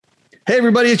Hey,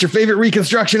 everybody, it's your favorite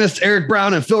reconstructionists, Eric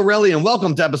Brown and Phil Relly, and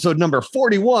welcome to episode number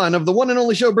 41 of the one and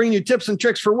only show bringing you tips and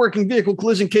tricks for working vehicle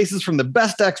collision cases from the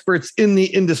best experts in the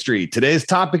industry. Today's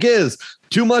topic is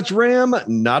too much Ram,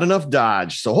 not enough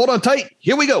Dodge. So hold on tight.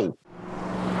 Here we go.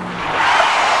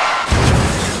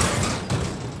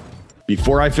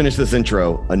 Before I finish this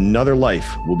intro, another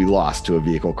life will be lost to a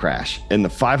vehicle crash, and the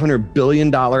 $500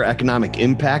 billion economic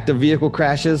impact of vehicle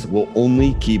crashes will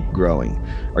only keep growing.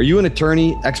 Are you an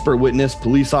attorney, expert witness,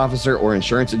 police officer, or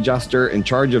insurance adjuster in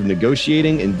charge of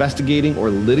negotiating, investigating, or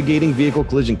litigating vehicle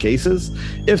collision cases?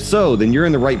 If so, then you're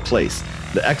in the right place.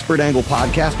 The Expert Angle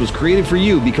podcast was created for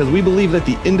you because we believe that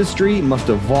the industry must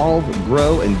evolve,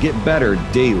 grow, and get better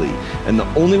daily. And the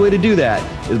only way to do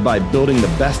that is by building the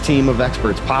best team of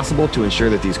experts possible to ensure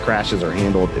that these crashes are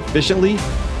handled efficiently,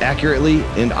 accurately,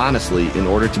 and honestly in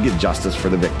order to get justice for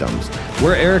the victims.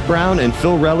 We're Eric Brown and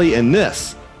Phil Relly, and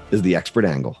this is the Expert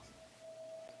Angle.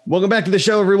 Welcome back to the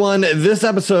show, everyone. This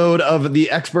episode of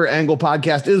the Expert Angle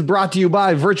podcast is brought to you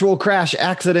by Virtual Crash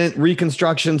Accident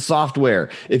Reconstruction Software.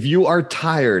 If you are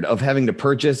tired of having to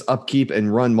purchase, upkeep,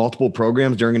 and run multiple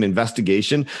programs during an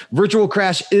investigation, Virtual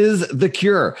Crash is the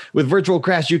cure. With Virtual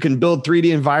Crash, you can build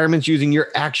 3D environments using your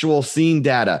actual scene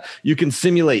data. You can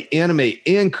simulate, animate,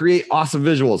 and create awesome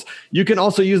visuals. You can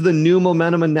also use the new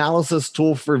momentum analysis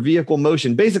tool for vehicle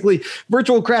motion. Basically,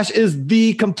 Virtual Crash is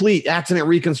the complete accident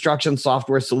reconstruction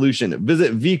software solution.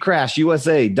 Visit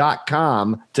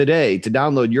vcrashusa.com today to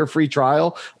download your free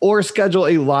trial or schedule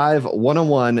a live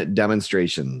one-on-one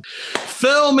demonstration.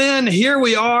 Phil, man, here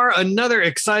we are, another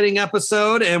exciting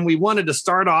episode, and we wanted to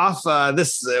start off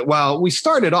we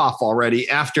started off already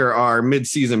after our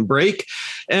mid-season break,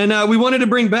 and we wanted to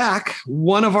bring back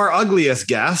one of our ugliest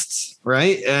guests,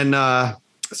 right? And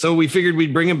so we figured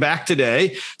we'd bring him back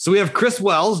today. So we have Chris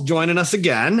Wells joining us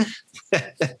again.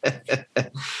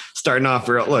 Starting off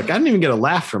real. Look, I didn't even get a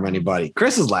laugh from anybody.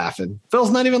 Chris is laughing.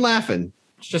 Phil's not even laughing.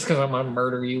 It's just because I'm going to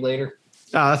murder you later.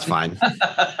 Oh, that's fine.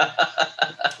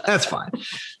 That's fine.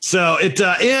 So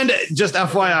and just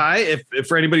FYI, if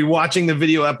for anybody watching the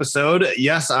video episode,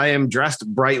 yes, I am dressed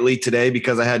brightly today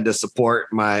because I had to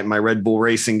support my Red Bull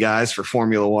Racing guys for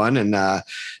Formula One and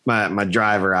my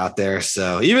driver out there.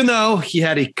 So even though he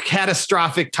had a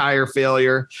catastrophic tire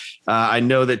failure, I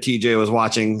know that TJ was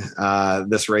watching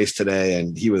this race today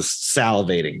and he was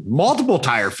salivating. Multiple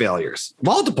tire failures.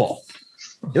 Multiple.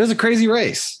 It was a crazy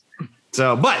race.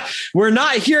 So, but we're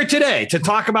not here today to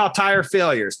talk about tire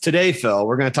failures. Today, Phil,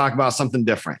 we're going to talk about something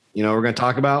different. You know what we're going to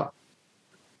talk about?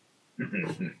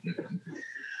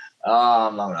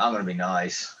 I'm going to be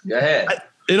nice. Go ahead.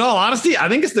 In all honesty, I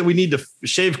think it's that we need to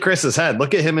shave Chris's head.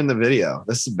 Look at him in the video.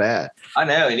 This is bad. I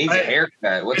know. He needs a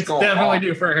haircut. What's going on? Definitely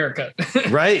due for a haircut.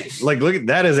 Right? Like, look at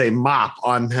that is a mop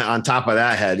on top of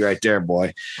that head right there,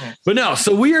 boy. But no,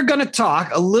 so we are going to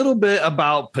talk a little bit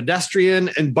about pedestrian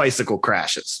and bicycle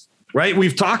crashes. Right.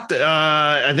 We've talked,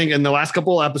 I think, in the last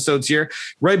couple of episodes here,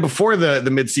 right before the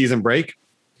mid-season break,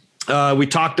 we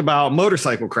talked about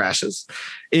motorcycle crashes,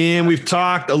 and we've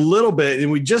talked a little bit,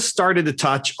 and we just started to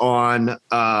touch on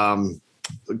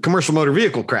commercial motor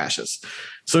vehicle crashes.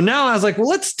 So now I was like, well,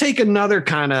 let's take another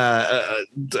kind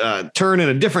of turn in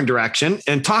a different direction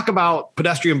and talk about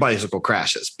pedestrian bicycle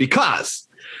crashes because,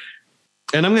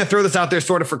 and I'm going to throw this out there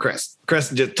sort of for Chris. Chris,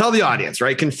 just tell the audience,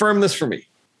 right? Confirm this for me,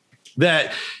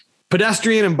 that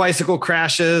pedestrian and bicycle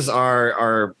crashes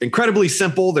are incredibly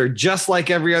simple. They're just like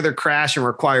every other crash and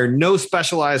require no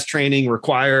specialized training,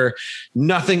 require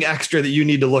nothing extra that you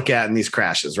need to look at in these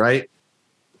crashes, right?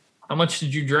 How much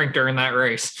did you drink during that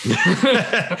race?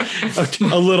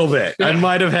 A little bit. I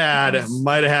might have had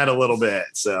a little bit.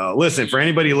 So listen, for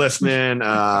anybody listening,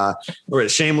 we're a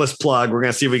shameless plug. We're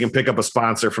going to see if we can pick up a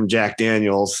sponsor from Jack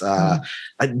Daniels. But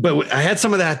I had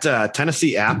some of that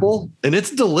Tennessee apple and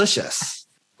it's delicious.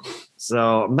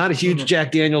 So I'm not a huge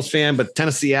Jack Daniels fan, but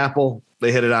Tennessee apple,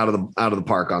 they hit it out of the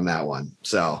park on that one.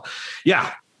 So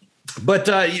yeah. But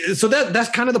so that's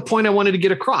kind of the point I wanted to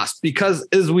get across, because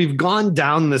as we've gone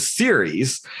down this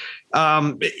series,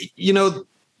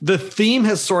 the theme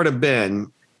has sort of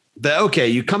been that, okay,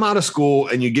 you come out of school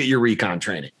and you get your recon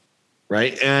training,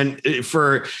 right? And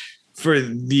for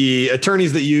the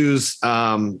attorneys that use,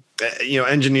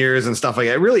 engineers and stuff like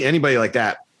that, really anybody like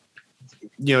that,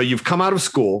 you've come out of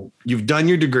school, you've done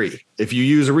your degree. If you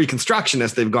use a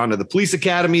reconstructionist, they've gone to the police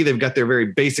academy, they've got their very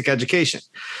basic education.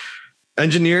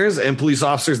 Engineers and police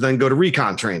officers then go to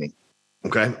recon training.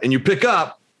 Okay. And you pick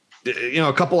up,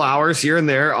 a couple hours here and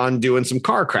there on doing some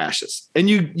car crashes, and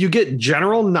you get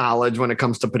general knowledge when it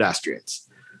comes to pedestrians.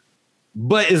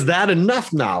 But is that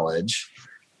enough knowledge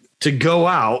to go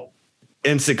out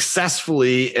and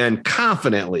successfully and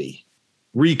confidently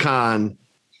recon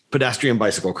pedestrian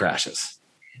bicycle crashes?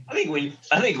 I think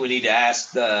we need to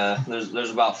ask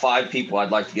there's about 5 people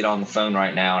I'd like to get on the phone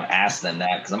right now and ask them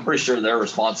that, because I'm pretty sure their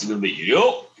response is going to be,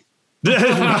 yup.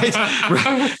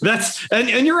 right. That's and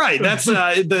you're right. That's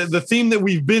the theme that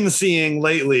we've been seeing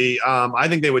lately. I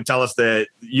think they would tell us that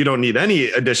you don't need any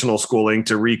additional schooling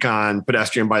to recon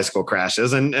pedestrian bicycle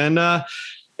crashes, and I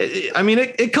mean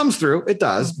it comes through. It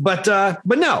does, but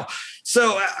no.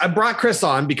 So I brought Chris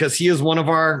on because he is one of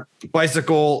our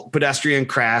bicycle pedestrian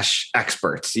crash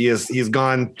experts. He's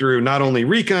gone through not only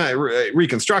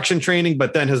reconstruction training,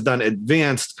 but then has done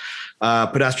advanced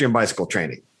pedestrian bicycle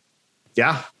training.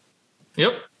 Yeah.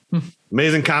 Yep.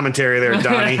 Amazing commentary there,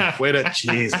 Donnie. Wait a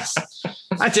Jesus.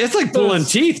 It's like pulling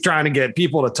teeth trying to get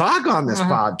people to talk on this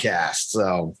podcast.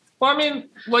 So, well, I mean,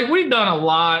 like we've done a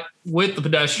lot with the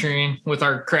pedestrian, with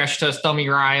our crash test dummy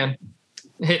Ryan,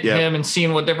 hitting him and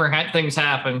seeing what different things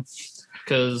happen.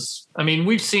 Because I mean,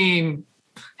 we've seen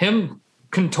him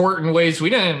contort in ways we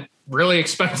didn't really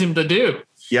expect him to do.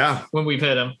 Yeah, when we've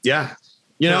hit him. Yeah,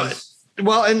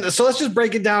 well, and so let's just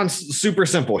break it down super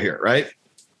simple here, right?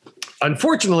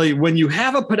 Unfortunately, when you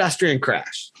have a pedestrian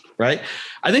crash, right,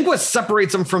 I think what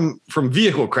separates them from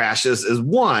vehicle crashes is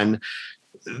one,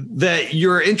 that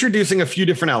you're introducing a few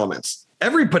different elements.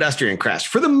 Every pedestrian crash,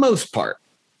 for the most part,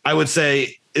 I would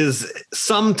say, is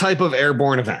some type of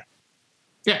airborne event.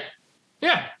 Yeah.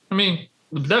 Yeah. I mean,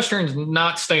 the pedestrian's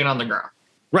not staying on the ground.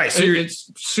 Right. So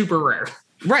it's super rare.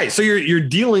 Right. So you're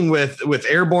dealing with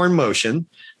airborne motion.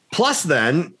 Plus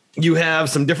then you have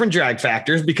some different drag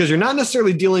factors because you're not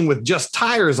necessarily dealing with just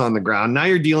tires on the ground. Now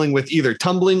you're dealing with either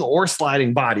tumbling or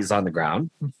sliding bodies on the ground.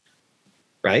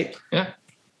 Right. Yeah.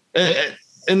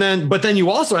 But then you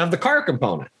also have the car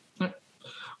component.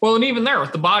 Well, and even there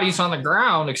with the bodies on the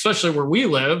ground, especially where we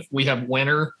live, we have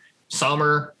winter,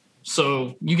 summer.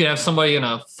 So you can have somebody in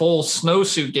a full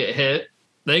snowsuit get hit.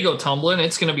 They go tumbling.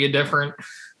 It's going to be a different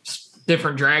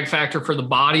drag factor for the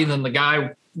body than the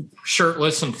guy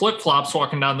shirtless and flip-flops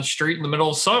walking down the street in the middle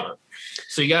of summer.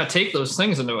 So you got to take those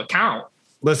things into account.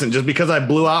 Listen, just because I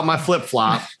blew out my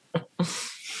flip-flop.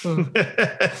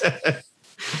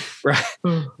 Right.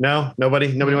 No,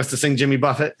 nobody wants to sing Jimmy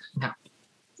Buffett. No.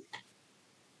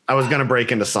 I was going to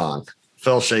break into song.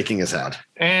 Phil's shaking his head.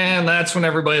 And that's when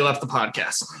everybody left the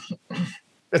podcast.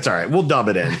 It's all right. We'll dub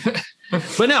it in.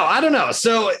 But no, I don't know.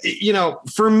 So,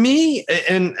 for me,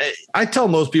 and I tell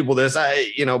most people this,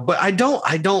 but I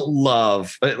don't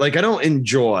love, like, I don't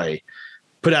enjoy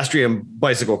pedestrian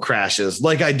bicycle crashes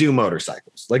like I do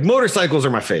motorcycles. Like, motorcycles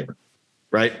are my favorite.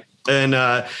 Right. And,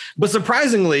 but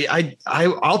surprisingly,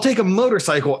 I'll take a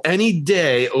motorcycle any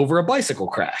day over a bicycle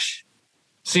crash.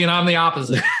 See, and I'm the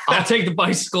opposite. I'll take the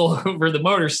bicycle over the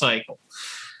motorcycle,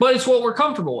 but it's what we're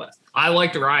comfortable with. I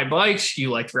like to ride bikes. You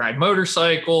like to ride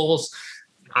motorcycles.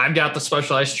 I've got the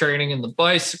specialized training in the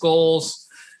bicycles,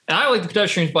 and I like the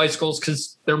pedestrian bicycles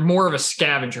because they're more of a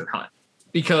scavenger hunt.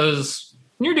 Because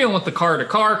when you're dealing with the car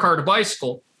to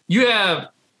bicycle, you have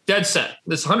dead set.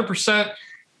 This 100%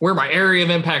 where my area of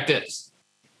impact is.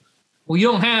 Well,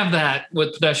 you don't have that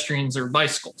with pedestrians or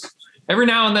bicycles. Every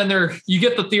now and then you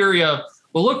get the theory of,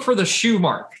 well, look for the shoe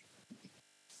mark.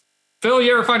 Phil,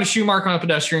 you ever find a shoe mark on a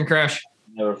pedestrian crash?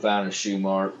 Never found a shoe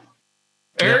mark.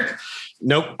 Eric?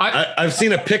 Nope. I've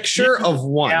seen a picture of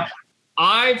one. Yeah.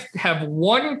 I have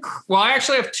one. Well, I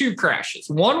actually have 2 crashes.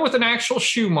 One with an actual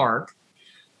shoe mark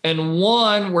and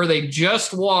one where they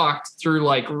just walked through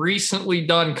like recently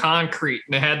done concrete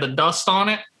and it had the dust on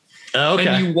it. Oh, okay.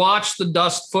 And you watch the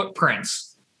dust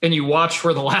footprints and you watch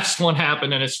where the last one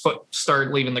happened and his foot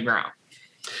started leaving the ground.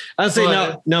 I'd say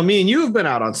now me and you have been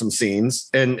out on some scenes,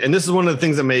 and this is one of the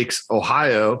things that makes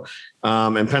Ohio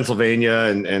and Pennsylvania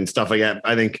and stuff like that,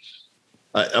 I think,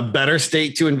 a better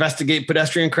state to investigate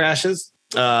pedestrian crashes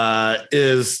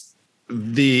is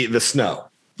the snow.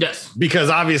 Yes. Because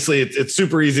obviously it's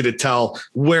super easy to tell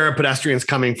where a pedestrian's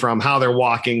coming from, how they're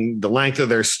walking, the length of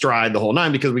their stride, the whole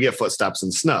nine, because we get footsteps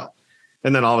in snow.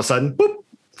 And then all of a sudden, boop,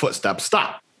 footsteps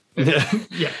stop.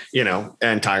 Yeah.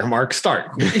 And tire marks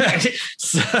start.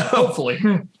 So, hopefully.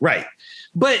 Right.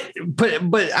 But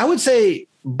I would say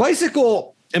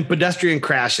bicycle and pedestrian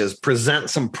crashes present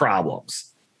some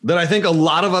problems that I think a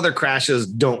lot of other crashes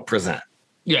don't present.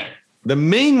 Yeah. The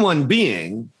main one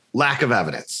being lack of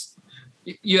evidence.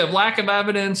 You have lack of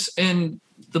evidence. And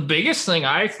the biggest thing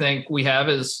I think we have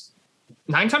is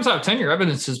 9 times out of 10, your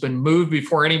evidence has been moved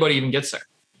before anybody even gets there.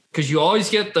 Because you always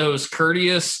get those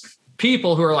courteous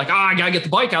people who are like, I got to get the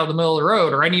bike out of the middle of the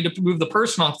road, or I need to move the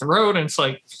person off the road. And it's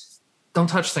like, don't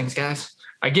touch things, guys.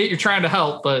 I get you're trying to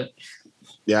help, but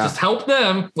just help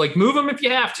them. Like, move them if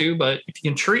you have to, but if you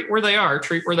can treat where they are,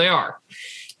 treat where they are.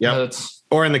 Yeah.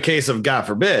 Or in the case of, God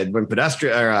forbid, when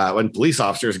when police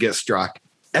officers get struck,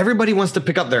 everybody wants to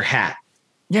pick up their hat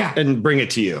and bring it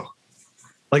to you.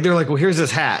 Like they're like, well, here's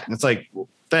this hat. And it's like, well,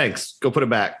 thanks. Go put it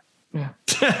back. Yeah.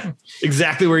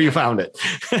 Exactly where you found it.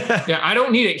 Yeah. I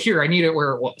don't need it here. I need it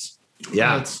where it was.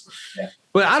 Yeah.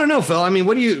 But I don't know, Phil. I mean,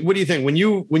 what do you think when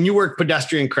you work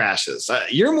pedestrian crashes?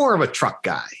 You're more of a truck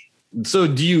guy. So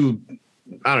do you,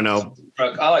 I don't know.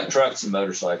 I like trucks and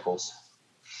motorcycles.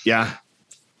 Yeah.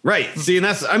 Right. See, and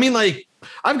that's, I mean, like,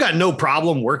 I've got no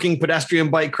problem working pedestrian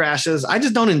bike crashes. I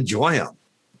just don't enjoy them.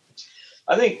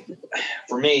 I think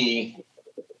for me,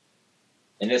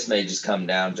 and this may just come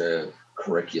down to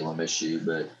curriculum issue,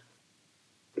 but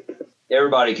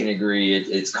everybody can agree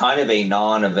it's kind of a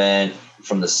non-event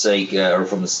from the sake or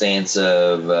from the stance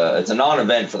of it's a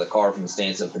non-event for the car from the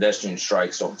stance of pedestrian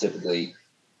strikes don't typically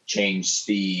change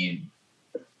speed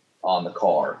on the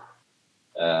car.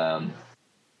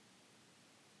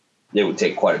 It would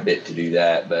take quite a bit to do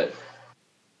that,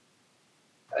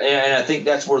 and I think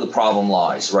that's where the problem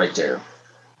lies right there,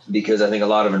 because I think a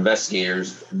lot of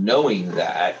investigators, knowing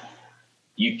that,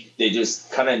 they just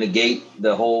kind of negate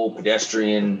the whole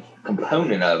pedestrian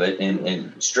component of it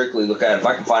and strictly look at, if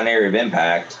I can find area of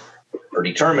impact or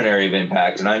determine area of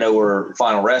impact, and I know where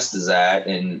final rest is at,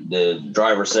 and the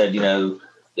driver said, they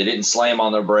didn't slam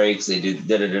on their brakes, they did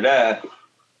da-da-da-da,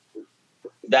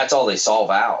 that's all they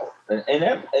solve out. And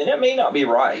that may not be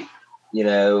right,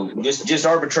 just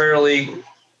arbitrarily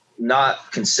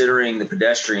not considering the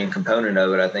pedestrian component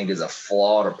of it, I think, is a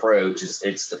flawed approach.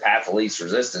 It's the path of least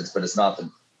resistance, but it's not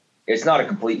a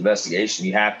complete investigation.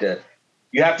 You have to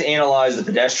analyze the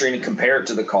pedestrian and compare it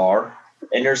to the car.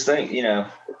 And there's things,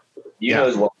 know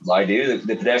as well as I do,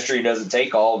 the pedestrian doesn't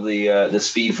take all of the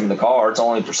speed from the car. It's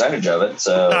only a percentage of it.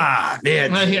 So,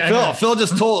 man, Phil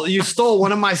just you stole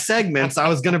one of my segments I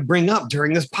was going to bring up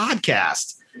during this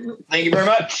podcast. Thank you very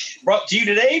much. Brought to you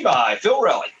today by Phil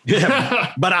Relly.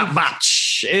 Yeah,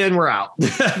 and we're out.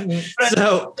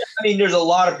 So, I mean, there's a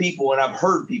lot of people, and I've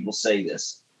heard people say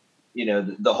this,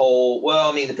 the whole,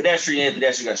 the pedestrian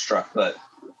got struck, but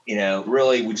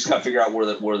really, we just got to figure out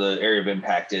where the area of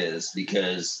impact is,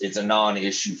 because it's a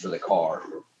non-issue for the car.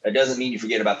 That doesn't mean you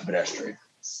forget about the pedestrian.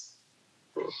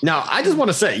 Now, I just want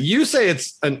to say, you say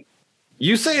it's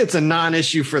a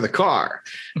non-issue for the car,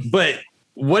 but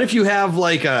what if you have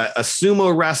like a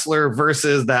sumo wrestler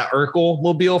versus that Urkel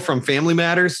mobile from Family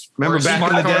Matters? Remember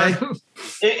back in the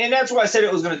day? And that's why I said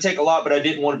it was going to take a lot, but I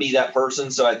didn't want to be that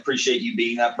person. So I appreciate you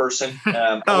being that person.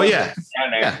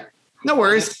 Yeah. No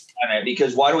worries.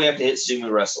 Because why do we have to hit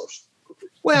sumo wrestlers?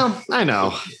 Well, I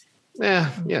know. Yeah.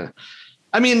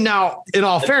 I mean, now, in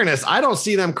all fairness, I don't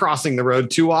see them crossing the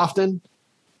road too often.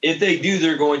 If they do,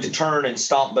 they're going to turn and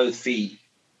stomp both feet.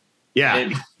 Yeah.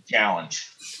 And it'd be a challenge.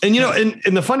 And,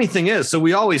 and the funny thing is, so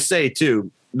we always say,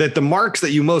 too, that the marks that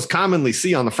you most commonly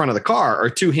see on the front of the car are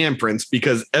two handprints,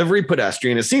 because every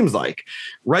pedestrian, it seems like,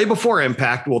 right before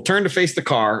impact, will turn to face the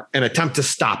car and attempt to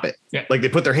stop it. Yeah. Like they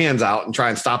put their hands out and try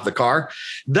and stop the car.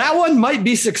 That one might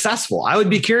be successful. I would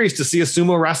be curious to see a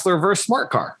sumo wrestler versus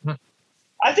smart car.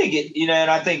 I think it,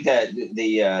 and I think that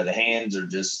the hands are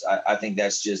just, I think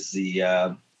that's just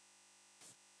the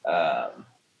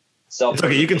self. It's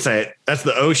okay, you can say it. That's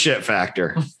the oh shit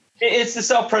factor. It's the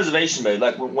self-preservation mode.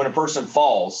 Like when a person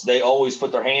falls, they always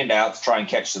put their hand out to try and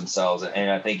catch themselves.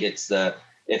 And I think it's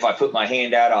if I put my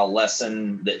hand out, I'll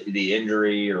lessen the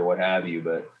injury or what have you.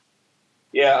 But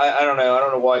yeah, I don't know. I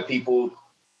don't know why people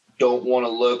don't want to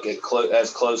look at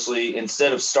as closely.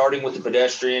 Instead of starting with the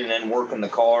pedestrian and then working the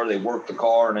car, they work the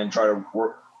car and then try to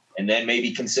work and then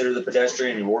maybe consider the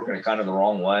pedestrian. You're working it kind of the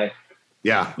wrong way.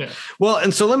 Yeah. Well,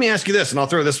 and so let me ask you this, and I'll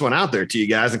throw this one out there to you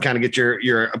guys and kind of get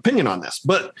your opinion on this.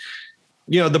 But,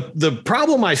 the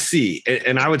problem I see,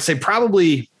 and I would say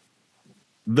probably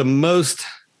the most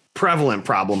prevalent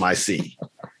problem I see.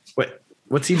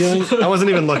 What's he doing? I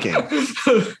wasn't even looking.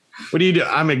 What do you do?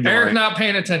 I'm ignoring. Eric not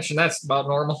paying attention. That's about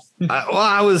normal.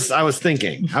 I was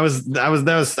thinking. I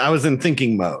was in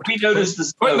thinking mode. We noticed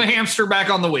this. Putting the hamster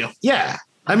back on the wheel. Yeah.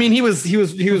 I mean, he was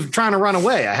trying to run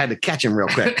away. I had to catch him real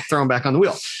quick, throw him back on the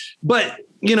wheel. But,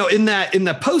 in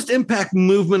the post-impact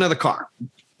movement of the car,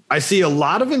 I see a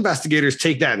lot of investigators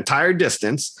take that entire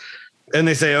distance and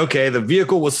they say, okay, the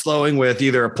vehicle was slowing with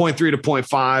either a 0.3 to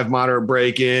 0.5, moderate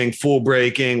braking, full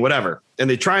braking, whatever. And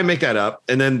they try and make that up,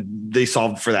 and then they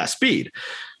solve for that speed.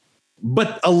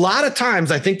 But a lot of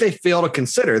times I think they fail to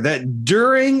consider that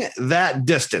during that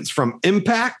distance from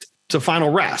impact to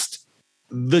final rest,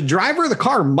 the driver of the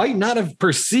car might not have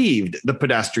perceived the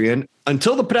pedestrian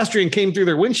until the pedestrian came through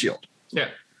their windshield. Yeah.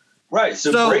 Right.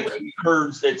 So braking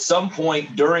occurs at some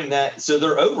point during that. So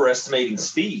they're overestimating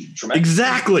speed.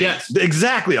 Exactly. Yes.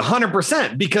 Exactly.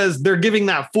 100%, because they're giving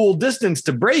that full distance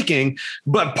to braking.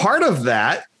 But part of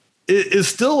that is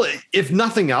still, if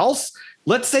nothing else,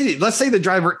 let's say the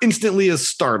driver instantly is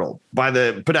startled by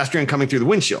the pedestrian coming through the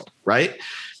windshield, right?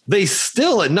 They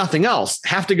still, at nothing else,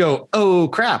 have to go, oh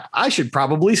crap, I should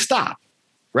probably stop.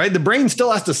 Right. The brain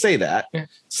still has to say that,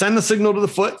 send the signal to the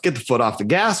foot, get the foot off the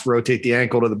gas, rotate the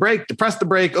ankle to the brake, depress the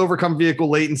brake, overcome vehicle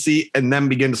latency, and then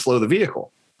begin to slow the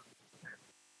vehicle.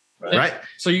 Right.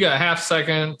 So you got a half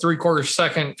second, 3/4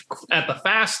 second at the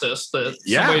fastest that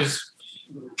somebody's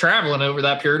traveling over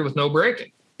that period with no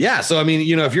braking. Yeah. So, I mean,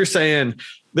 if you're saying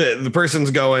the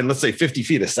person's going, let's say 50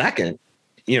 feet a second,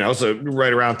 so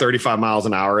right around 35 miles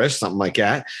an hour-ish, something like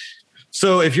that.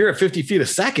 So if you're at 50 feet a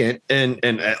second and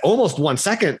at almost 1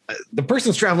 second, the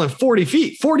person's traveling 40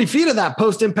 feet of that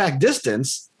post-impact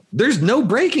distance, there's no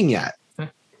braking yet.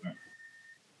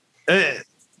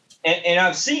 And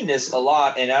I've seen this a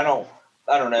lot, and I don't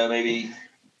know, maybe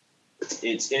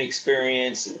it's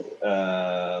inexperience,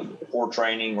 poor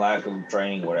training, lack of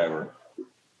training, whatever.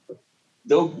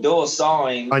 They'll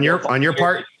assign on your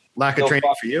part, lack of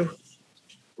training for you.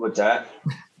 What's that?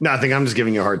 Nothing. I'm just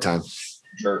giving you a hard time.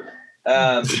 Sure.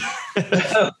 But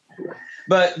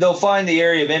they'll find the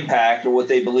area of impact, or what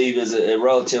they believe is a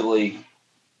relatively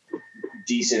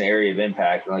decent area of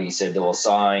impact. Like you said, they'll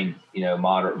assign,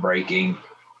 moderate braking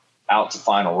out to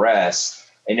final rest.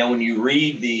 And then when you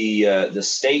read the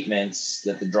statements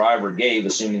that the driver gave,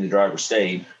 assuming the driver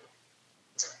stayed,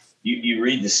 you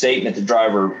read the statement the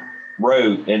driver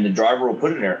wrote, and the driver will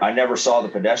put in there, I never saw the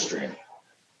pedestrian.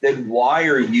 Then why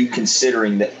are you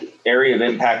considering the area of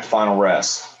impact final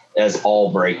rest as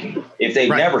all braking? If they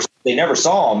never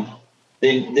saw them,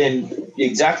 then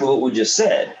exactly what we just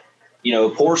said. A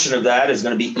portion of that is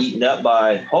going to be eaten up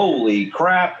by holy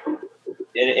crap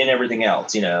and everything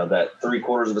else. That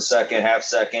 3/4 of a second, half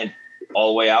second, all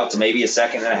the way out to maybe a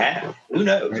second and a half. Who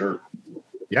knows?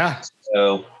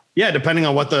 So depending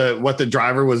on what the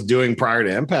driver was doing prior to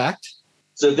impact.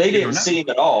 So they didn't see him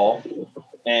at all,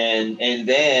 and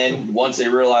then once they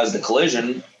realized the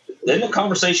collision, then the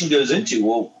conversation goes into,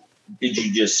 well, did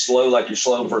you just slow like you're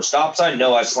slowing for a stop sign?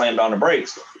 No, I slammed on the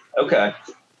brakes. Okay.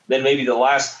 Then maybe the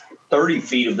last 30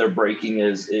 feet of their braking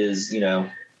is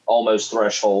almost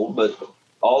threshold, but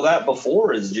all that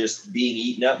before is just being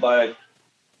eaten up by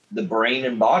the brain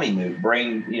and body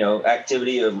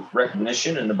activity of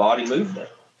recognition and the body movement.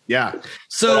 Yeah.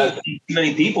 So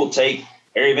many people take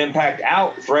area of impact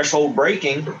out, threshold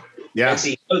braking. Yeah. Next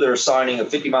thing you know, they're assigning a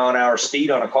 50 mile an hour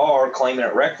speed on a car, claiming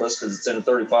it reckless because it's in a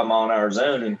 35 mile an hour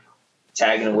zone, and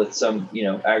tagging it with some,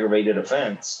 aggravated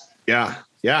offense. Yeah.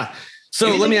 Yeah.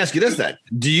 So let me ask you this then.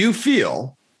 Do you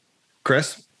feel,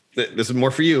 Chris, this is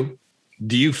more for you.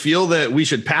 Do you feel that we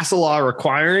should pass a law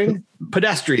requiring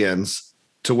pedestrians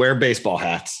to wear baseball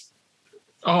hats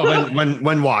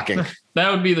when walking?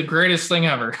 That would be the greatest thing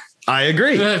ever. I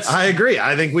agree.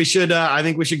 I think we should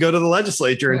go to the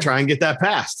legislature and try and get that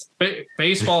passed.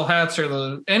 Baseball hats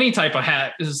or any type of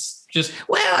hat is just,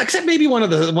 except maybe one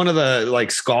of the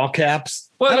like skull caps.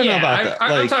 Well, I don't know about that.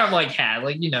 I'm talking like hat,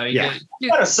 like,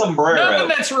 got a sombrero. Nothing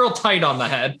that's real tight on the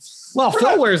head. Well,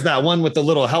 Phil wears that one with the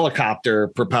little helicopter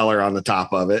propeller on the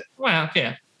top of it. Well,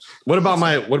 yeah. What about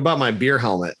my beer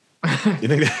helmet? You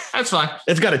think that's fine?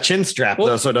 It's got a chin strap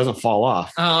though, so it doesn't fall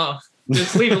off.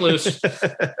 Just leave it loose.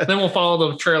 Then we'll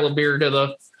follow the trail of beer to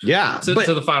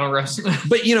the final rest.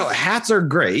 But hats are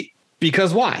great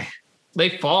because why?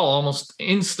 They fall almost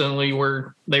instantly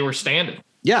where they were standing.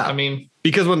 Yeah. I mean,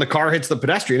 because when the car hits the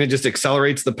pedestrian, it just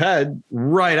accelerates the ped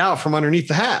right out from underneath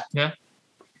the hat. Yeah.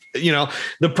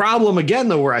 The problem again,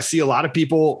 though, where I see a lot of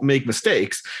people make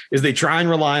mistakes is they try and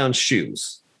rely on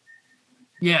shoes.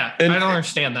 Yeah, I don't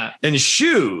understand that. And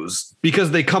shoes,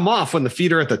 because they come off when the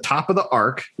feet are at the top of the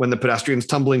arc, when the pedestrian's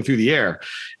tumbling through the air.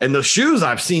 And the shoes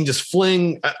I've seen just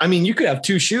fling. I mean, you could have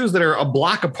two shoes that are a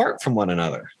block apart from one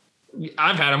another.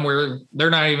 I've had them where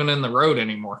they're not even in the road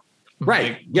anymore.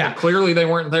 Right. Yeah. Clearly they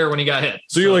weren't there when he got hit.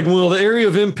 So you're like, well, the area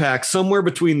of impact somewhere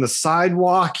between the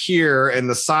sidewalk here and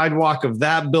the sidewalk of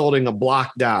that building a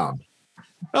block down.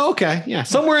 Okay. Yeah.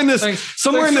 Somewhere in this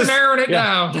narrowing it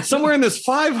down. Somewhere in this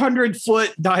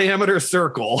 500-foot diameter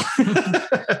circle.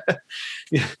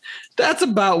 Yeah, that's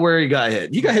about where he got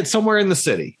hit. You got hit somewhere in the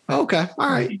city. Okay. All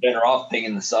right. You're better off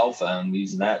pinging the cell phone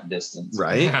using that distance.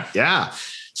 Right. Yeah.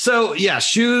 So yeah,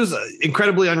 shoes,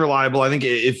 incredibly unreliable. I think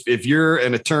if you're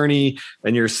an attorney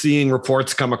and you're seeing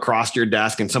reports come across your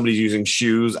desk and somebody's using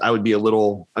shoes, I'd be a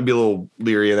little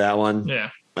leery of that one. Yeah.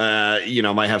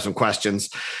 might have some questions.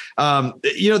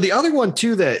 The other one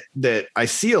too that I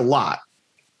see a lot,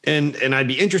 and I'd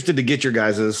be interested to get your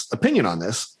guys' opinion on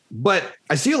this, but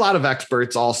I see a lot of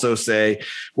experts also say,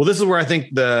 well, this is where I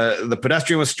think the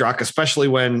pedestrian was struck, especially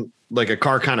when like a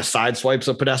car kind of sideswipes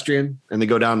a pedestrian and they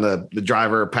go down the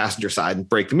driver or passenger side and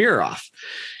break the mirror off.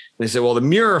 And they say, well, the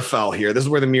mirror fell here. This is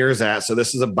where the mirror is at. So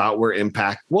this is about where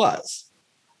impact was.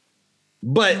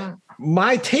 But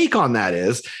my take on that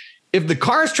is, if the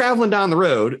car is traveling down the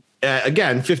road,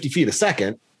 again, 50 feet a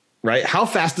second, right? How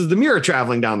fast is the mirror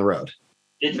traveling down the road?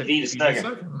 50 feet a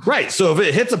second. Right. So if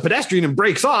it hits a pedestrian and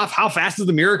breaks off, how fast is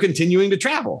the mirror continuing to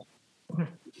travel?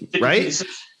 Right.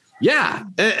 Yeah.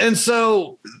 And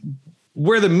so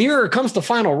where the mirror comes to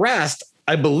final rest,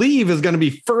 I believe is going to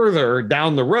be further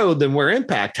down the road than where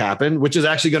impact happened, which is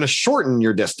actually going to shorten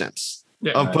your distance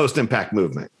of post-impact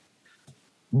movement.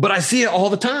 But I see it all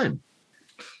the time.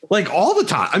 Like all the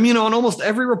time. I mean, on almost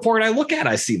every report I look at,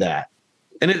 I see that.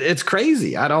 And it's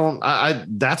crazy.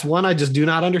 That's one I just do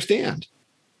not understand.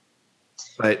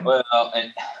 But well,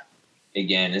 and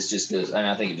again, it's just because, and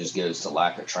I think it just goes to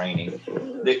lack of training.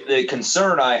 The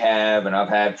concern I have, and I've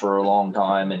had for a long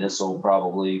time, and this will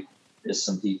probably piss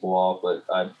some people off, but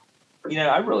I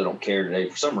really don't care today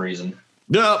for some reason.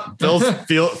 No,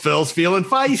 Phil's feeling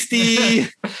feisty.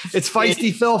 It's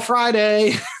Feisty Phil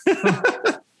Friday.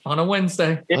 On a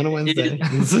Wednesday.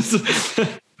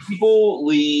 People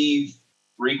leave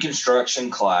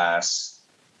Reconstruction class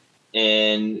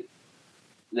and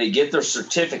they get their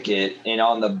certificate, and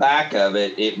on the back of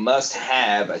it, it must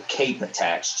have a cape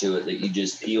attached to it that you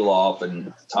just peel off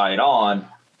and tie it on.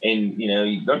 And,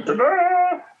 and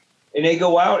they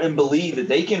go out and believe that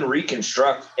they can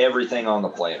reconstruct everything on the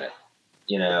planet.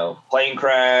 Plane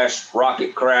crash,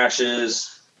 rocket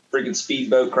crashes, freaking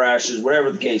speedboat crashes,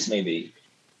 whatever the case may be.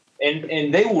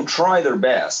 And they will try their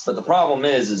best. But the problem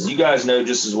is you guys know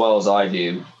just as well as I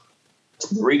do,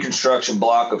 the reconstruction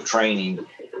block of training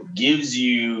gives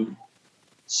you,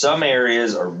 some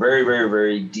areas are very, very,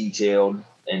 very detailed,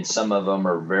 and some of them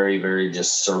are very, very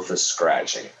just surface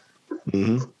scratching.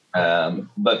 Mm-hmm.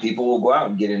 But people will go out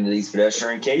and get into these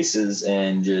pedestrian cases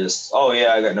and just, oh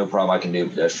yeah, I got no problem. I can do a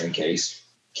pedestrian case.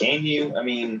 Can you? I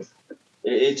mean,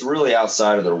 it's really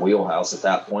outside of their wheelhouse at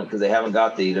that point because they haven't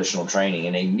got the additional training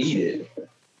and they need it.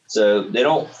 So they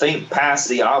don't think past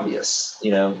the obvious,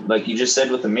 like you just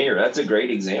said with the mirror. That's a great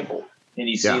example. And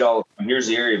you see it all. Here's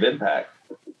the area of impact.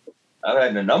 I've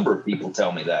had a number of people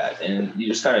tell me that. And you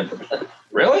just kind of,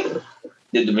 really?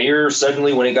 Did the mirror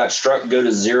suddenly, when it got struck, go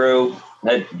to zero,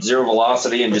 had zero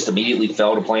velocity and just immediately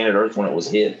fell to planet Earth when it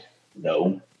was hit?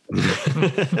 No.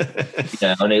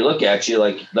 And they look at you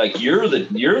like you're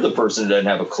the person that doesn't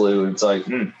have a clue. And it's like,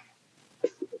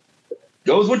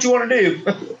 go with what you want to do.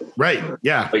 Right.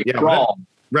 Yeah. But you're wrong.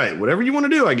 Right. Whatever you want to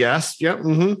do, I guess. Yep.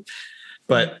 Mm-hmm.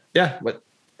 But yeah. But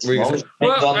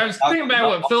well, I was thinking about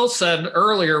what Phil said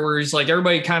earlier, where he's like,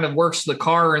 everybody kind of works the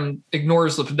car and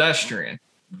ignores the pedestrian.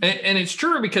 And it's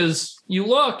true, because you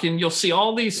look and you'll see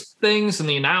all these things and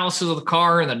the analysis of the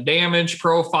car and the damage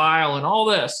profile and all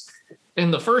this.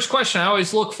 And the first question I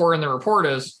always look for in the report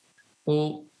is,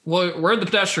 well, where did the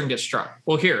pedestrian get struck?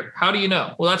 Well, here. How do you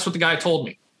know? Well, that's what the guy told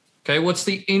me. Okay, what's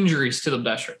the injuries to the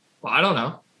pedestrian? Well, I don't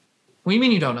know. What do you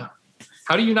mean you don't know?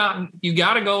 How do you not? You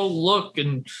got to go look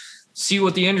and see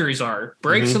what the injuries are.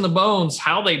 Breaks in the bones,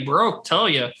 how they broke, tell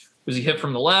you. Was he hit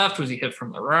from the left? Was he hit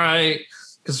from the right?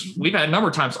 Because we've had a number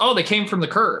of times, they came from the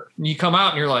curb. And you come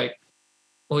out and you're like,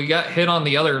 well, he got hit on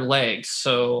the other leg.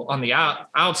 So on the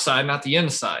outside, not the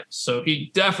inside. So he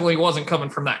definitely wasn't coming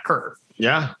from that curve.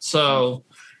 Yeah. So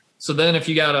then if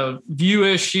you got a view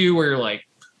issue where you're like,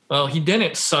 well, he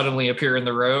didn't suddenly appear in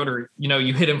the road, or,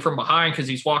 you hit him from behind because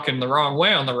he's walking the wrong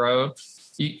way on the road,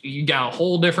 you got a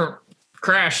whole different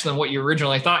crash than what you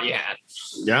originally thought you had.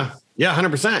 Yeah. Yeah.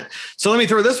 100%. So let me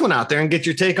throw this one out there and get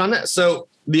your take on that. So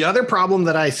the other problem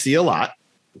that I see a lot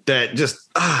that just,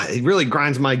 it really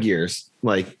grinds my gears.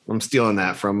 Like, I'm stealing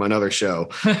that from another show.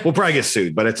 We'll probably get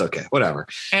sued, but it's okay. Whatever.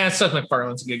 And Seth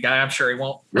MacFarlane's a good guy. I'm sure he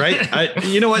won't. Right.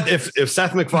 You know what? If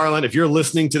Seth MacFarlane, if you're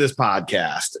listening to this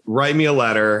podcast, write me a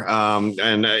letter.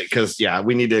 And because,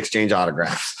 we need to exchange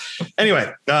autographs.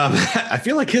 Anyway, I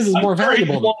feel like his is more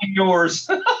valuable than yours.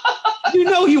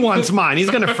 He wants mine. He's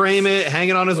going to frame it, hang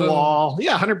it on his wall.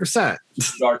 Yeah, 100%.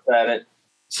 Start at it.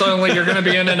 Suddenly you're going to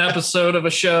be in an episode of a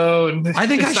show, and I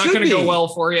think it's not going to go well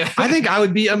for you. I think I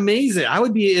would be amazing. I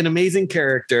would be an amazing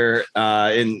character.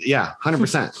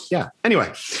 100%. Yeah. Anyway,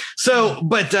 so,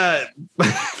 but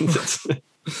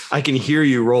I can hear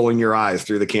you rolling your eyes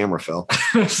through the camera, Phil.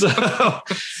 So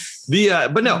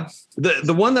but no,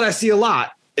 the one that I see a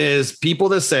lot, is people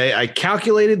that say, I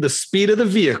calculated the speed of the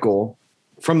vehicle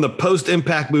from the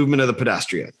post-impact movement of the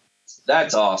pedestrian.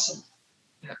 That's awesome.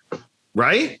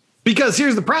 Right? Because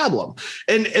here's the problem.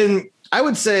 And I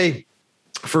would say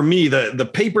for me, the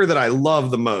paper that I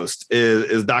love the most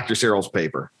is Dr. Cyril's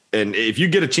paper. And if you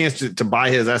get a chance to buy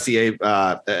his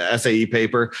SAE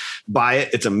paper, buy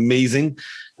it. It's amazing.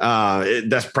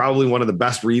 That's probably one of the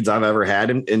best reads I've ever had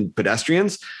in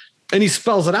pedestrians. And he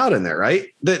spells it out in there, right?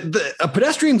 That a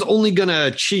pedestrian's only going to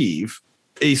achieve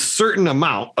a certain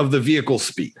amount of the vehicle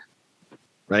speed,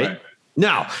 right?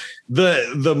 Now,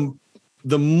 the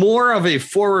more of a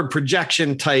forward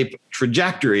projection type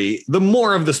trajectory, the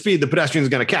more of the speed the pedestrian is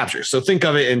going to capture. So think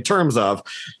of it in terms of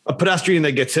a pedestrian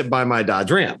that gets hit by my Dodge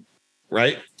Ram,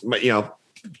 right? But,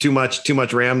 too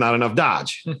much Ram, not enough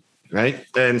Dodge, right?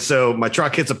 And so my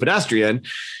truck hits a pedestrian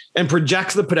and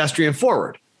projects the pedestrian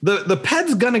forward. The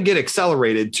ped's going to get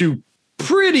accelerated to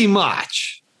pretty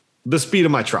much the speed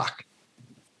of my truck,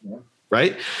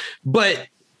 right? But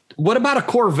what about a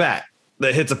Corvette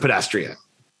that hits a pedestrian?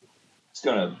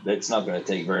 It's not going to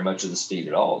take very much of the speed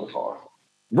at all of the car.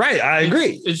 Right. I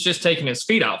agree. It's just taking his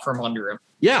feet out from under him.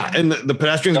 Yeah. And the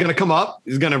pedestrian's going to come up.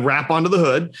 He's going to wrap onto the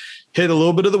hood, hit a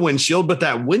little bit of the windshield, but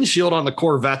that windshield on the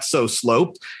Corvette's so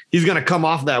sloped, he's going to come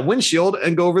off that windshield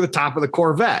and go over the top of the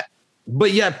Corvette.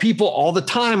 But yet people all the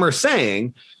time are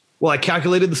saying, well, I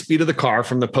calculated the speed of the car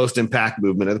from the post-impact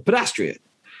movement of the pedestrian.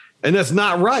 And that's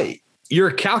not right.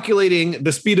 You're calculating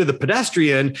the speed of the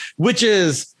pedestrian, which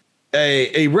is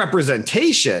a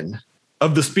representation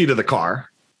of the speed of the car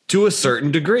to a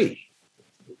certain degree.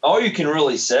 All you can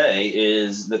really say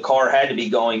is the car had to be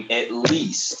going at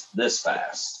least this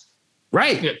fast.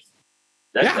 Right.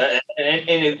 And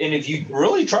if you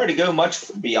really try to go much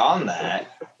beyond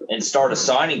that and start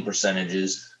assigning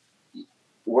percentages,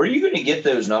 where are you going to get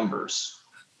those numbers?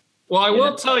 Well, I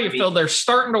will tell you, Phil, they're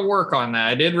starting to work on that.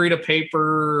 I did read a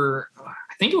paper.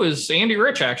 I think it was Andy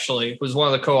Rich actually was one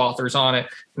of the co-authors on it.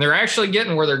 And they're actually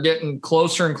getting where they're getting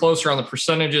closer and closer on the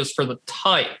percentages for the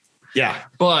type. Yeah.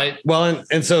 But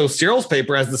and so Cyril's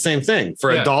paper has the same thing for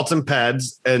adults and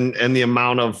peds and the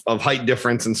amount of height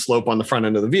difference and slope on the front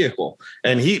end of the vehicle.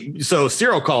 And so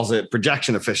Cyril calls it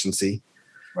projection efficiency.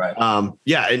 Right.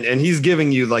 And he's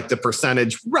giving you like the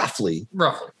percentage roughly.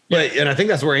 But, and I think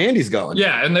that's where Andy's going.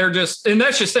 Yeah. And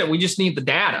that's just it. We just need the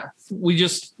data. We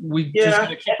just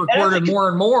gotta keep recording more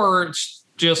and more. It's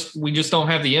just, we just don't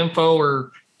have the info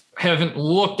or haven't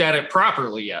looked at it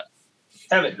properly yet.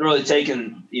 Haven't really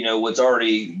taken, what's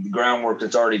already the groundwork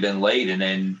that's already been laid and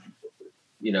then,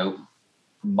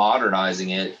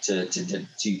 modernizing it to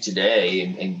today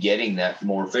and getting that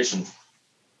more efficiency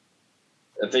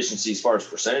as far as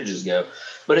percentages go.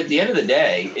 But at the end of the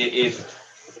day,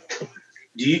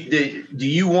 do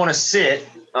you want to sit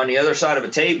on the other side of a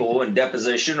table in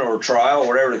deposition or trial, or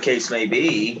whatever the case may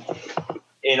be,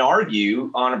 and argue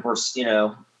on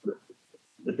the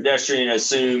pedestrian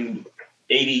assumed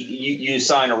 80, you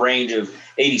assign a range of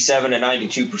 87 to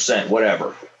 92%,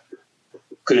 whatever.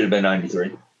 Could it have been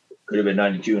 93? Could have been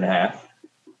 92 and a half.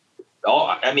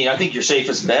 I think your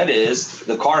safest bet is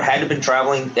the car had to have been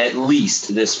traveling at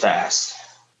least this fast.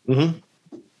 Mm-hmm.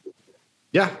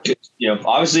 Yeah.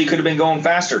 Obviously it could have been going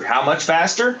faster. How much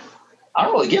faster? I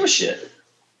don't really give a shit.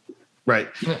 Right.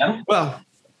 Well,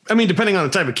 depending on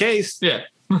the type of case. Yeah.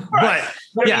 But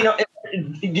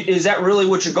is that really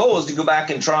what your goal is, to go back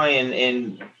and try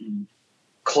and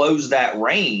close that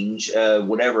range,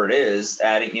 whatever it is,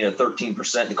 adding,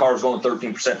 13%, the car's going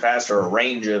 13% faster, a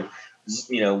range of,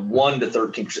 1 to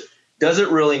 13%. Does it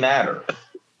really matter?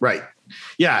 Right.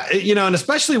 Yeah. And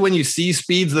especially when you see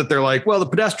speeds that they're like, well, the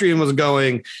pedestrian was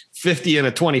going 50 in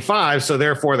a 25. So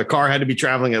therefore the car had to be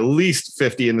traveling at least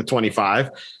 50 in the 25.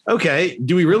 Okay.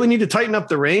 Do we really need to tighten up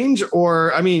the range?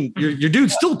 Or, your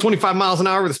dude's still 25 miles an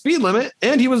hour over the speed limit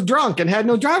and he was drunk and had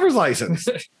no driver's license.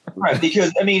 Right.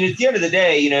 Because at the end of the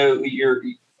day,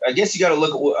 I guess you got to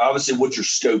look at obviously what your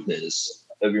scope is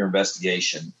of your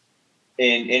investigation.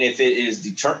 And if it is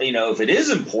if it is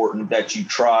important that you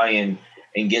try and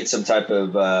get some type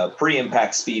of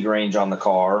pre-impact speed range on the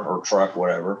car or truck,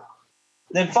 whatever,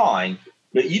 then fine.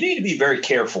 But you need to be very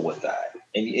careful with that.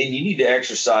 And you need to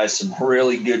exercise some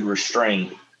really good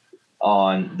restraint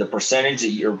on the percentage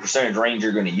range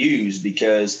you're going to use,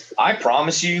 because I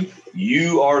promise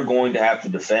you are going to have to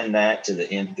defend that to the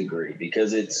nth degree,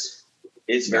 because it's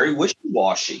very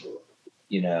wishy-washy,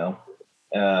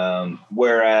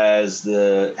 whereas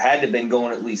the had to have been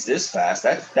going at least this fast.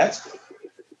 That's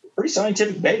pretty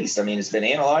scientific based. It's been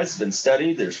analyzed, it's been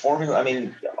studied. There's formula.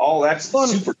 All that's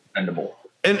super dependable.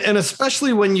 And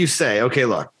especially when you say, okay,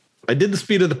 look, I did the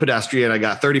speed of the pedestrian. I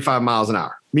got 35 miles an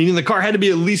hour. meaning the car had to be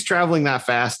at least traveling that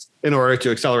fast in order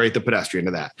to accelerate the pedestrian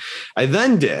to that. I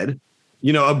then did,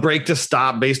 a brake to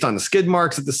stop based on the skid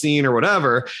marks at the scene or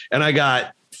whatever, and I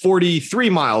got 43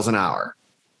 miles an hour.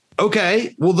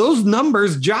 Okay, well, those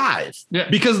numbers jive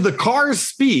because the car's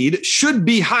speed should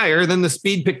be higher than the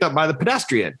speed picked up by the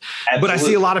pedestrian. Absolutely. But I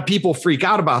see a lot of people freak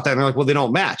out about that. And they're like, well, they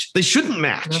don't match. They shouldn't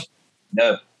match.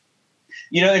 No.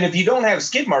 And if you don't have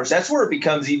skid marks, that's where it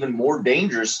becomes even more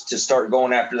dangerous to start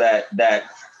going after that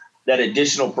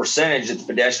additional percentage that the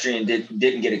pedestrian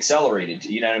didn't get accelerated.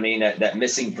 You know what I mean? That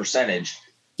missing percentage.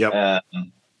 Yep.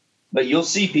 But you'll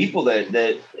see people that,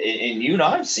 and you and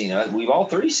I have seen it. We've all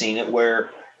three seen it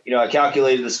where, I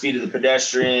calculated the speed of the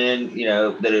pedestrian,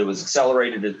 that it was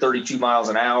accelerated at 32 miles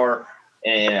an hour.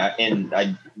 And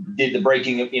I did the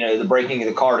braking of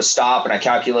the car to stop, and I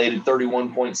calculated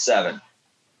 31.7.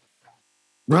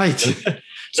 Right.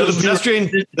 So the pedestrian,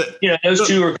 those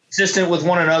two are consistent with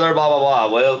one another, blah, blah,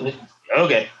 blah. Well,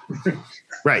 okay.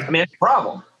 Right. I mean, it's a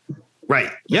problem.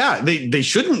 Right. Yeah. They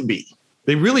shouldn't be.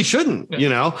 They really shouldn't,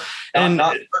 and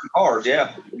not cars.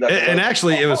 Yeah. And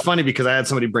actually it was funny because I had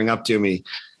somebody bring up to me,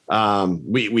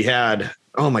 we had,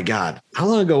 oh my God, how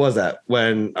long ago was that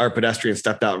when our pedestrian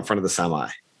stepped out in front of the semi?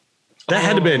 That had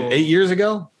to have been 8 years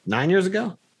ago, 9 years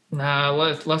ago. Nah,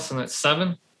 less than that.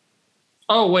 7.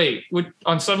 Oh, wait,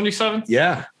 on 77th?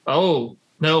 Yeah. Oh,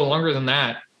 no, longer than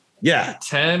that. Yeah.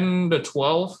 10 to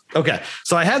 12. Okay.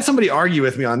 So I had somebody argue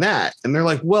with me on that. And they're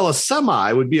like, well, a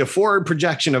semi would be a forward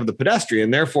projection of the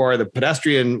pedestrian. Therefore, the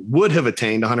pedestrian would have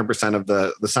attained 100% of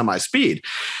the semi speed.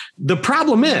 The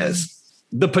problem is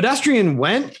the pedestrian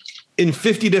went in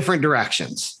 50 different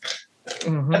directions.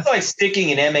 Mm-hmm. That's like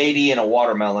sticking an M80 in a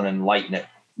watermelon and lighting it.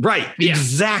 Right. Yeah.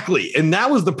 Exactly. And that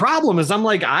was the problem is I'm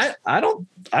like, I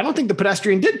don't think the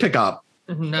pedestrian did pick up.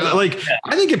 No. Like,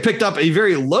 I think it picked up a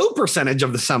very low percentage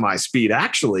of the semi speed,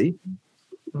 actually,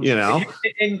 And you're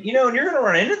going to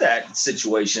run into that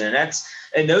situation.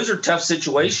 And those are tough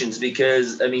situations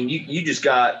because, I mean, you just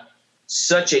got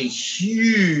such a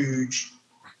huge,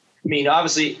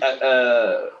 obviously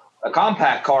a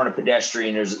compact car and a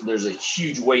pedestrian, there's a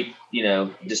huge weight,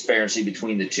 disparity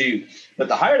between the two. But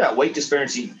the higher that weight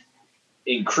disparity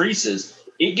increases,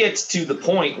 it gets to the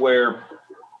point where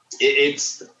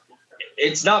it's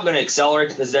not going to accelerate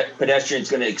because that pedestrian is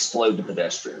going to explode the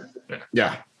pedestrian.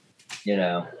 Yeah.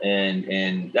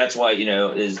 And that's why, I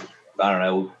don't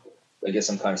know, I guess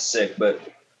I'm kind of sick, but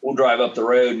we'll drive up the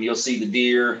road and you'll see the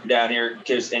deer down here. In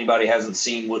case anybody hasn't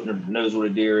seen knows what a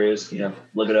deer is,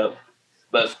 look it up.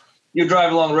 But you'll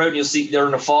drive along the road and you'll see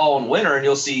during the fall and winter and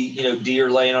you'll see,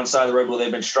 deer laying on the side of the road where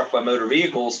they've been struck by motor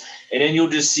vehicles. And then you'll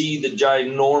just see the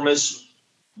ginormous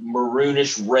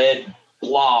maroonish red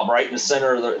blob right in the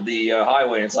center of the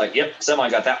highway. And it's like, yep, semi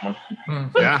got that one.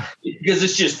 Yeah. Because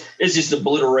it's just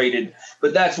obliterated.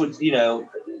 But that's what,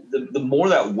 the more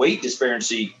that weight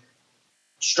disparity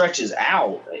stretches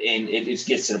out and it just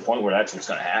gets to the point where that's what's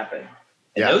going to happen.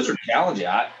 And those are challenging.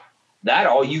 That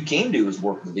all you can do is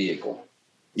work the vehicle.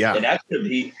 Yeah. And that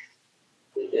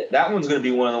one's going to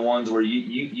be one of the ones where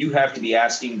you have to be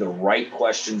asking the right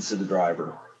questions to the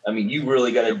driver. I mean, you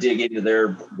really got to dig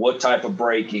into what type of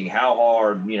braking, how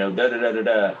hard,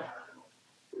 da-da-da-da-da.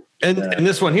 And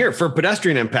this one here for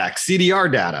pedestrian impact,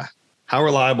 CDR data. How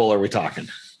reliable are we talking?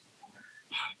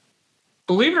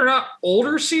 Believe it or not,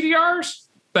 older CDRs,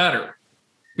 better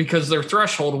because their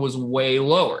threshold was way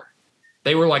lower.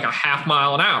 They were like a half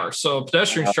mile an hour. So a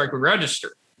pedestrian strike would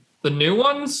register. The new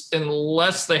ones,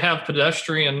 unless they have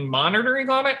pedestrian monitoring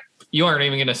on it, you aren't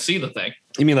even going to see the thing.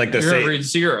 You mean like the read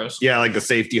zeros? Yeah, like the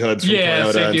safety hoods. From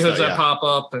Toyota safety hoods that pop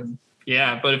up, and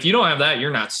but if you don't have that,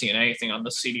 you're not seeing anything on the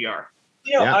CDR.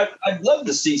 I'd love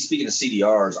to see. Speaking of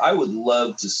CDRs, I would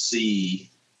love to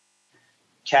see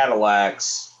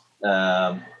Cadillacs.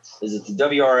 Is it the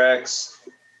WRX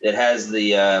that has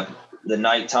the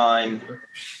nighttime?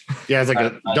 Yeah, it's like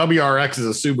a WRX is a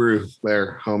Subaru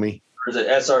there, homie. Or is it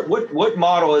SR? What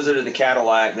model is it of the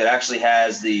Cadillac that actually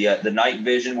has the night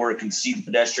vision where it can see the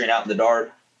pedestrian out in the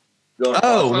dark?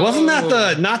 Wasn't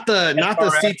that not the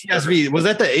CTSV? Was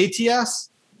that the ATS?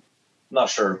 I'm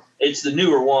not sure. It's the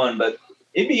newer one, but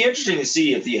it'd be interesting to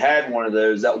see if you had one of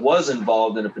those that was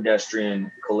involved in a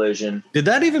pedestrian collision. Did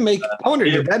that even make? I wonder.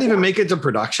 Did that even make it to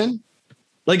production?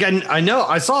 Like I know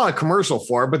I saw a commercial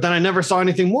for it, but then I never saw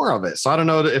anything more of it. So I don't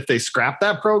know if they scrapped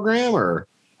that program or.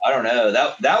 I don't know.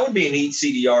 That would be a neat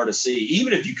CDR to see,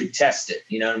 even if you could test it.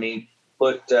 You know what I mean?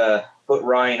 Put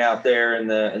Ryan out there in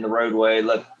the roadway.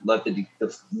 Let the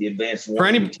advanced for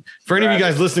any of you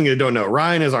guys listening that don't know,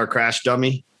 Ryan is our crash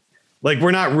dummy. Like we're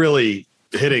not really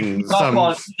hitting He's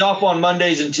off on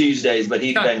Mondays and Tuesdays, but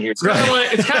he's been here. It's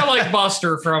kind of like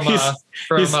Buster from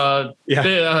Mythbusters.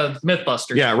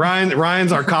 Yeah,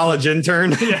 Ryan's our college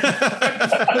intern.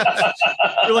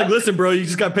 You're like, listen, bro, you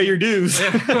just got to pay your dues.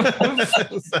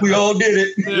 We all did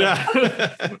it. Yeah,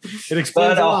 it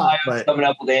explains a lot. But coming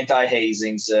up with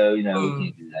anti-hazing, so we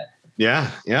can't do that.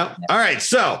 Yeah. All right.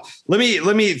 So let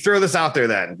me throw this out there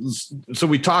then. So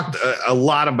we talked a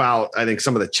lot about, I think,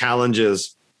 some of the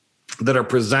challenges that are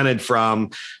presented from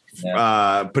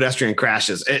pedestrian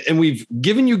crashes. And we've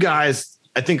given you guys,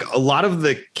 I think, a lot of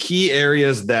the key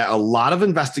areas that a lot of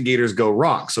investigators go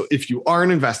wrong. So if you are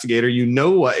an investigator, you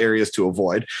know what areas to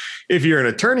avoid. If you're an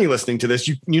attorney listening to this,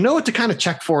 you know what to kind of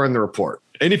check for in the report.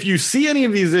 And if you see any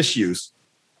of these issues,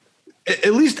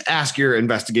 at least ask your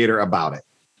investigator about it.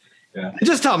 Yeah. And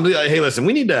just tell them, hey, listen,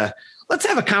 let's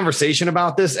have a conversation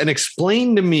about this and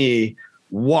explain to me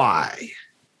why,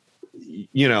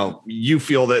 you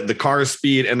feel that the car's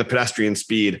speed and the pedestrian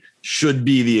speed should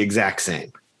be the exact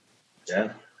same.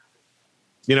 Yeah.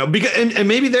 Because, and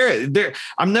maybe there,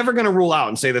 I'm never going to rule out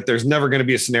and say that there's never going to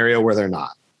be a scenario where they're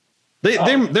not.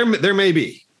 There may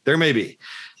be.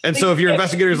 And so if your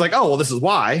investigator is like, oh, well, this is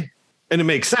why, and it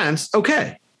makes sense.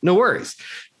 Okay, no worries.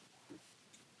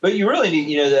 But you really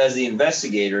need, as the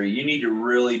investigator, you need to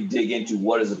really dig into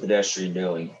what is the pedestrian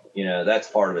doing. That's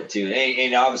part of it too.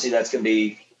 And obviously that's going to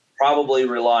be probably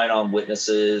relying on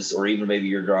witnesses or even maybe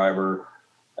your driver.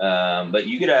 But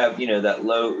you could have, that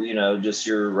low, just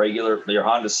your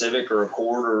Honda Civic or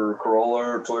Accord or Corolla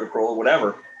or Toyota Corolla,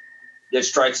 whatever, that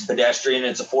strikes a pedestrian.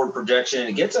 It's a forward projection and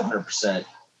it gets 100%.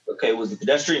 Okay, was the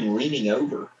pedestrian leaning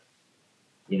over?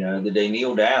 Did they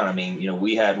kneel down? I mean,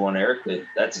 we had one, Eric,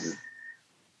 that's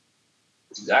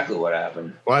exactly what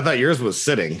happened. Well, I thought yours was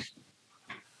sitting.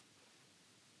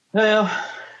 Well,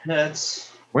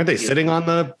 weren't they sitting on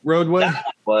the roadway? That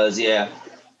one was, yeah.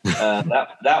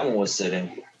 That one was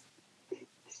sitting.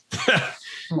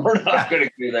 We're not going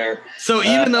to go there. So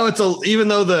even though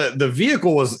the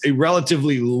vehicle was a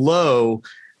relatively low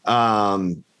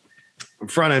front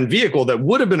end vehicle, that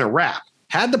would have been a wrap.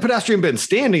 Had the pedestrian been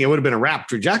standing, it would have been a wrap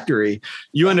trajectory.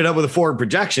 You ended up with a forward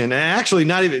projection, and actually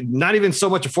not even so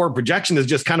much a forward projection as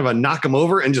just kind of a knock them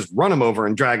over and just run them over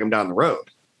and drag them down the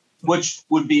road, which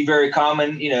would be very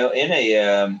common. In a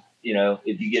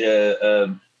if you get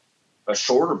a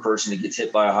shorter person that gets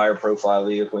hit by a higher profile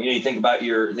vehicle, you think about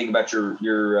your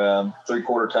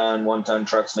 3/4 ton, 1 ton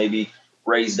trucks, maybe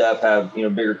raised up, have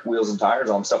bigger wheels and tires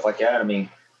on, stuff like that. I mean,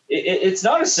 it's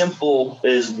not as simple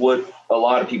as what a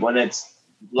lot of people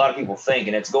think,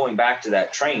 and it's going back to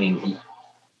that training.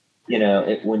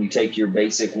 When you take your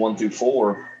basic 1 through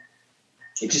 4,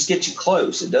 it just gets you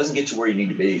close. It doesn't get you where you need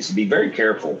to be. So be very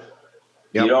careful.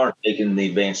 Yep. You aren't taking the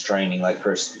advanced training like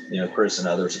Chris and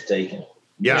others have taken.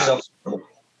 Yeah.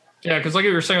 Yeah, because like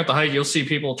you were saying with the height, you'll see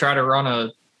people try to run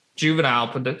a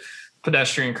juvenile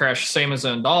pedestrian crash the same as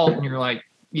an adult, and you're like,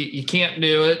 you can't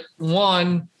do it.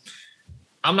 One,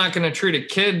 I'm not going to treat a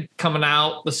kid coming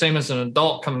out the same as an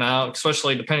adult coming out,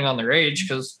 especially depending on their age,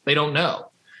 because they don't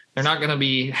know. They're not going to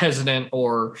be hesitant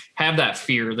or have that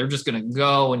fear. They're just going to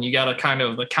go, and you got to kind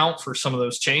of account for some of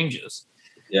those changes.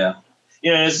 Yeah.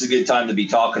 This is a good time to be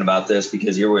talking about this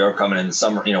because here we are coming in the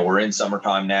summer. We're in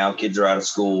summertime now. Kids are out of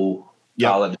school. Yep.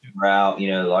 College are out.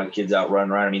 A lot of kids out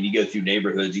running around. I mean, you go through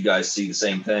neighborhoods, you guys see the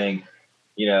same thing.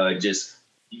 You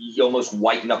almost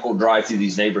white knuckle drive through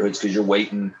these neighborhoods because you're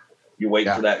waiting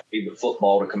for that favorite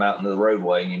football to come out into the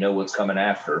roadway, and you know what's coming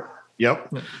after.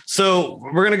 Yep. So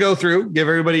we're going to go through, give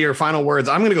everybody your final words.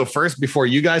 I'm going to go first before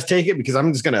you guys take it, because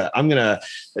I'm going to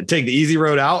take the easy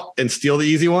road out and steal the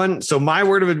easy one. So my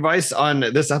word of advice on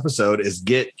this episode is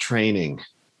get training.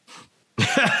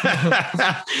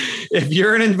 If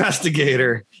you're an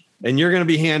investigator and you're going to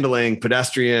be handling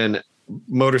pedestrian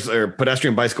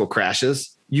bicycle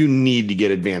crashes, you need to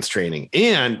get advanced training.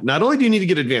 And not only do you need to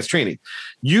get advanced training,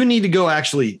 you need to go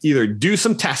actually either do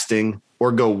some testing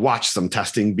or go watch some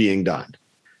testing being done.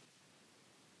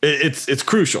 It's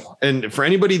crucial. And for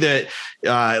anybody that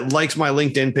likes my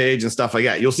LinkedIn page and stuff like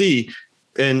that, you'll see.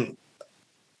 And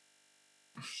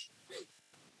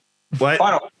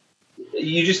what?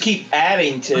 You just keep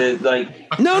adding to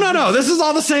like. No. This is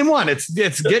all the same one. It's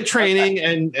get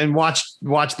training and watch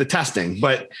the testing.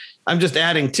 But I'm just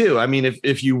adding too. I mean,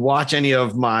 if you watch any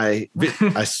of my,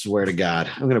 I swear to God,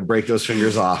 I'm going to break those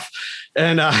fingers off.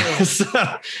 And so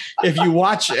if you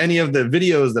watch any of the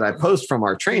videos that I post from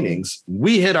our trainings,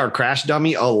 we hit our crash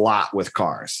dummy a lot with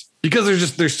cars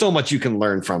because there's so much you can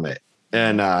learn from it.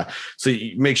 And so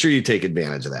you make sure you take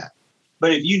advantage of that.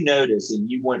 But if you notice and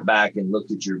you went back and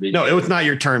looked at your video. No, it's not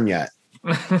your term yet.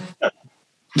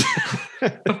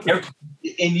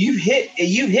 And you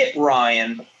hit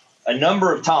Ryan a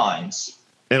number of times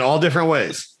in all different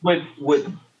ways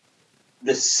with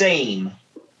the same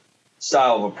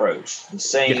style of approach, the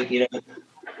same, you know,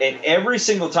 and every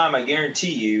single time, I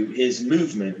guarantee you, his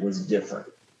movement was different.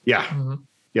 Yeah. Mm-hmm.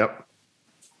 Yep.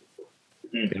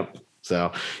 Mm-hmm. Yep.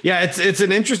 So yeah, it's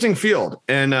an interesting field,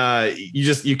 and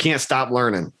you can't stop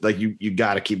learning. Like you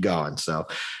got to keep going. So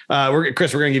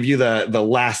Chris, we're going to give you the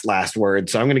last word.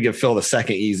 So I'm going to give Phil the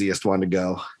second easiest one to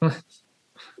go.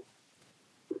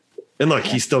 And look,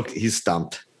 he's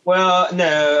stumped. Well,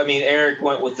 no, I mean, Eric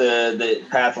went with the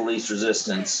path of least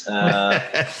resistance.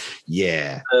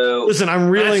 Yeah. So listen, I'm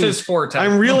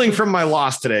reeling from my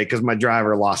loss today because my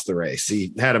driver lost the race.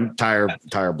 He had a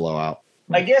tire blowout.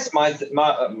 I guess my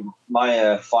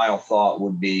final thought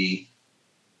would be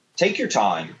take your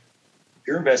time. If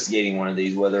you're investigating one of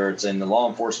these, whether it's in the law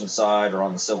enforcement side or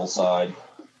on the civil side,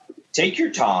 take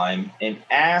your time and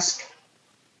ask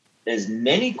as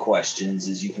many questions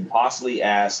as you can possibly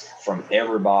ask from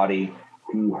everybody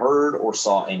who heard or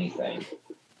saw anything.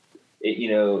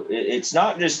 It's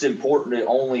not just important to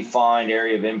only find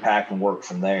area of impact and work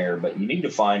from there, but you need to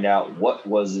find out what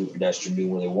was the pedestrian doing.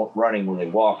 Were they running? Were they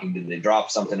walking? Did they drop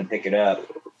something and pick it up?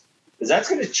 Because that's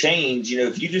going to change. You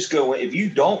know, if you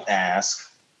don't ask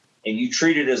and you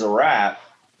treat it as a wrap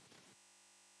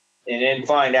and then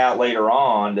find out later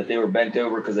on that they were bent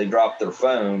over because they dropped their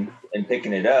phone and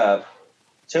picking it up,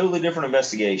 totally different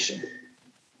investigation.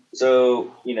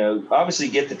 So, you know, obviously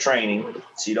get the training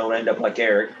so you don't end up like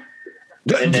Eric.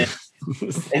 And then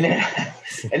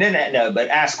but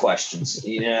ask questions,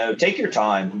 you know, take your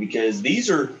time, because these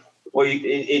are,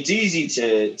 it's easy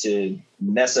to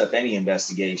mess up any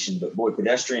investigation, but boy,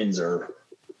 pedestrians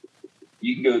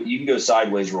you can go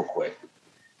sideways real quick.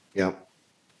 Yep.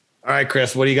 All right,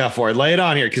 Chris, what do you got for it? Lay it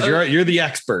on here, because you're the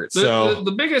expert. So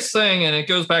the biggest thing, and it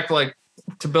goes back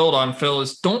to build on Phil,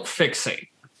 is don't fixate.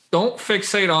 Don't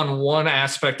fixate on one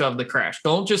aspect of the crash.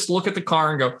 Don't just look at the car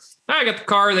and go, I got the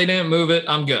car, they didn't move it,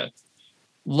 I'm good.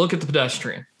 Look at the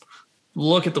pedestrian.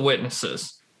 Look at the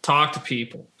witnesses. Talk to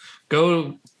people.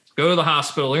 Go to the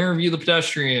hospital, interview the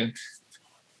pedestrian.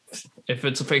 If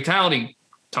it's a fatality,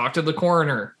 talk to the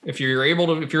coroner. If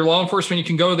you're law enforcement, you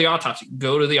can go to the autopsy.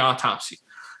 Go to the autopsy.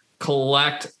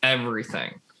 Collect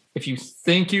everything. If you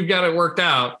think you've got it worked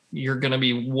out, you're going to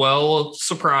be well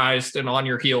surprised and on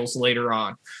your heels later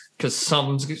on, because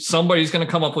somebody's going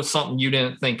to come up with something you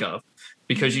didn't think of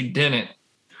because you didn't.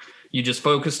 You just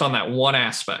focused on that one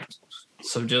aspect.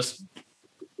 So just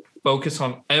focus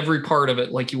on every part of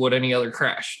it like you would any other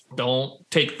crash. Don't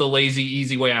take the lazy,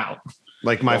 easy way out.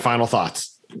 Like my final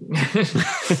thoughts.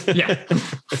 Yeah.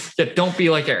 Don't be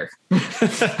like Eric.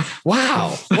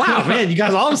 Wow, man. You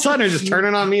guys all of a sudden are just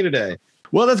turning on me today.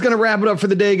 Well, that's going to wrap it up for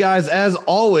the day, guys. As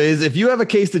always, if you have a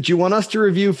case that you want us to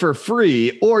review for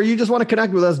free, or you just want to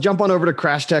connect with us, jump on over to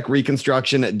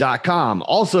crashtechreconstruction.com.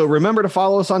 Also, remember to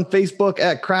follow us on Facebook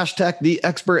at Crash Tech, the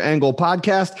Expert Angle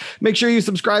Podcast. Make sure you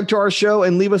subscribe to our show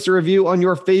and leave us a review on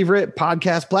your favorite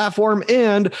podcast platform,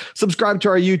 and subscribe to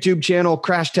our YouTube channel,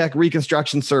 Crash Tech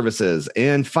Reconstruction Services.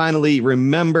 And finally,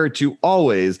 remember to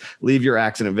always leave your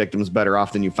accident victims better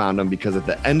off than you found them, because at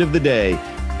the end of the day,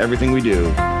 everything we do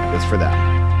is for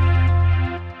them.